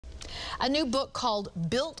A new book called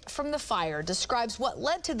Built from the Fire describes what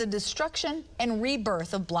led to the destruction and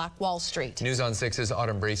rebirth of Black Wall Street. News on 6's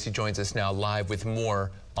Autumn Bracey joins us now live with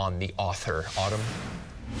more on the author. Autumn?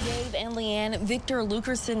 Dave and Leanne, Victor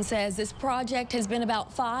Luckerson says this project has been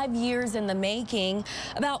about 5 years in the making.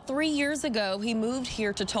 About 3 years ago, he moved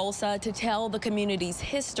here to Tulsa to tell the community's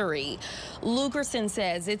history. Luckerson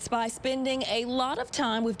says it's by spending a lot of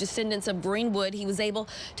time with descendants of Greenwood he was able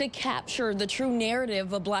to capture the true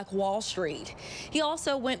narrative of Black Wall Street. He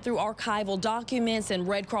also went through archival documents and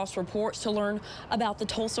Red Cross reports to learn about the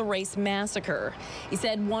Tulsa Race Massacre. He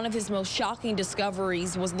said one of his most shocking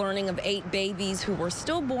discoveries was learning of 8 babies who were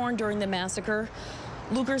still born during the massacre.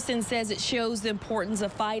 Luckerson says it shows the importance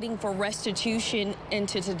of fighting for restitution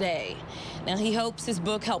into today. Now, he hopes his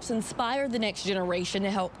book helps inspire the next generation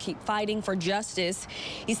to help keep fighting for justice.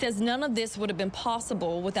 He says none of this would have been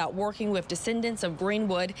possible without working with descendants of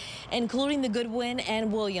Greenwood, including the Goodwin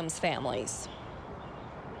and Williams families.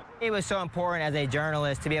 It was so important as a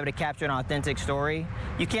journalist to be able to capture an authentic story.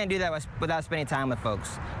 You can't do that without spending time with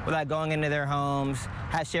folks, without going into their homes,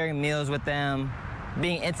 sharing meals with them,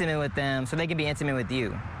 being intimate with them so they can be intimate with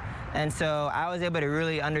you. And so I was able to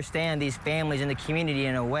really understand these families and the community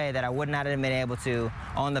in a way that I would not have been able to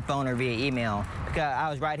on the phone or via email, because I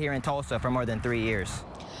was right here in Tulsa for more than 3 years.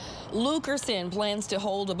 Luckerson plans to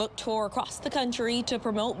hold a book tour across the country to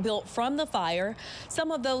promote Built from the Fire.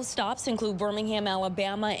 Some of those stops include Birmingham,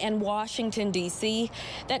 Alabama, and Washington, D.C.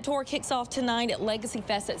 That tour kicks off tonight at Legacy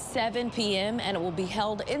Fest at 7 p.m., and it will be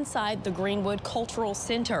held inside the Greenwood Cultural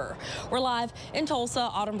Center. We're live in Tulsa.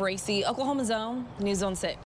 Autumn Bracey, Oklahoma's Own, News on 6.